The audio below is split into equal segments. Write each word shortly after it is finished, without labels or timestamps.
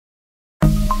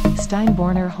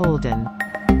Steinborner Holden.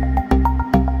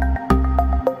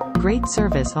 Great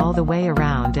service all the way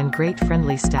around and great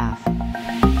friendly staff.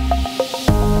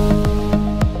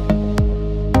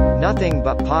 Nothing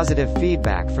but positive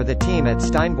feedback for the team at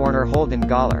Steinborner Holden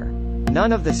Gawler.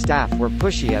 None of the staff were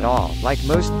pushy at all, like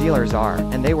most dealers are,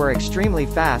 and they were extremely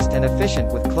fast and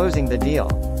efficient with closing the deal.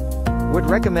 Would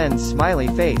recommend smiley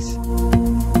face.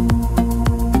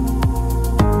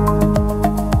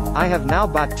 I have now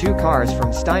bought 2 cars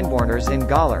from Steinborners in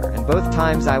Gawler, and both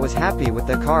times I was happy with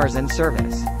the cars and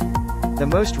service. The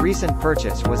most recent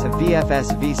purchase was a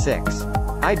VFS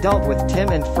V6. I dealt with Tim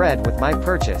and Fred with my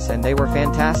purchase and they were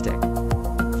fantastic.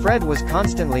 Fred was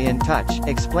constantly in touch,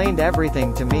 explained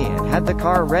everything to me and had the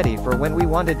car ready for when we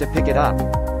wanted to pick it up.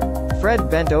 Fred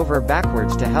bent over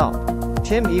backwards to help.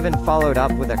 Tim even followed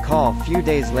up with a call few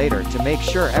days later to make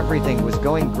sure everything was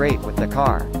going great with the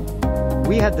car.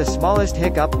 We had the smallest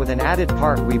hiccup with an added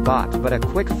part we bought, but a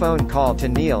quick phone call to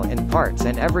Neil in parts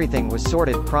and everything was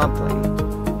sorted promptly.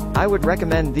 I would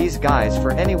recommend these guys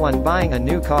for anyone buying a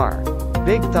new car.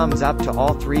 Big thumbs up to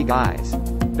all 3 guys.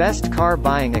 Best car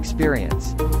buying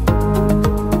experience.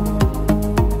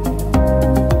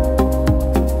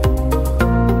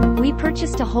 We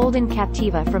purchased a Holden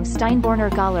Captiva from Steinborner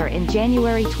Gawler in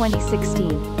January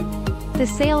 2016. The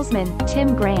salesman,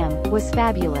 Tim Graham, was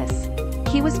fabulous.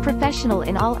 He was professional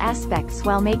in all aspects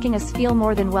while making us feel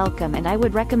more than welcome, and I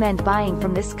would recommend buying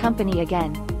from this company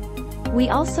again. We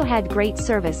also had great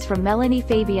service from Melanie,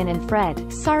 Fabian and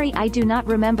Fred. Sorry I do not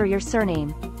remember your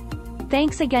surname.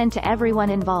 Thanks again to everyone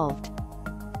involved.